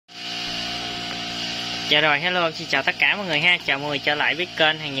Dạ rồi, hello, xin chào tất cả mọi người ha. Chào mọi người trở lại với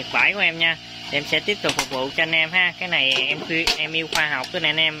kênh hàng Nhật bãi của em nha. Thì em sẽ tiếp tục phục vụ cho anh em ha. Cái này em yêu khoa học cái này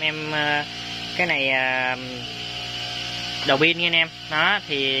anh em cái này đầu pin nha anh em. Đó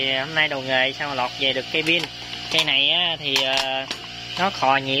thì hôm nay đầu nghề sao mà lọt về được cây pin. Cây này á, thì nó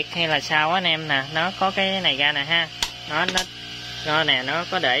khò nhiệt hay là sao á anh em nè, nó có cái này ra nè ha. Nó nè, nó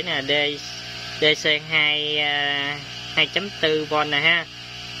có để nè DC 2.4V nè ha.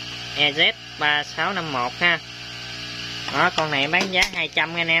 EZ 3651 ha. Đó, con này bán giá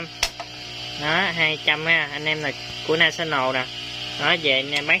 200 anh em. Đó, 200 ha, anh em là của National nè. Đó, về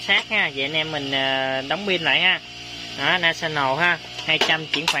anh em bán sát ha, về anh em mình đóng pin lại ha. Đó, National ha, 200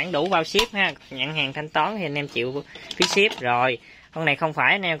 chuyển khoản đủ bao ship ha, nhận hàng thanh toán thì anh em chịu phí ship rồi. Con này không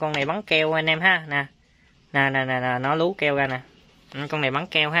phải anh em, con này bắn keo anh em ha. Nè, nó lú keo ra nè. Con này bắn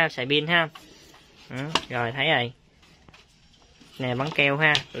keo ha, xài pin ha. Rồi thấy rồi. Nè bắn keo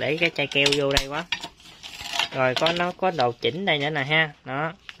ha, để cái chai keo vô đây quá. Rồi nó có đồ chỉnh đây nữa nè ha.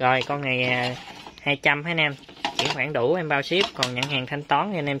 Đó. Rồi con này 200 anh em. Chuyển khoản đủ em bao ship, còn nhận hàng thanh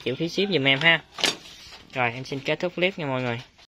toán thì anh em chịu phí ship giùm em ha. Rồi em xin kết thúc clip nha mọi người.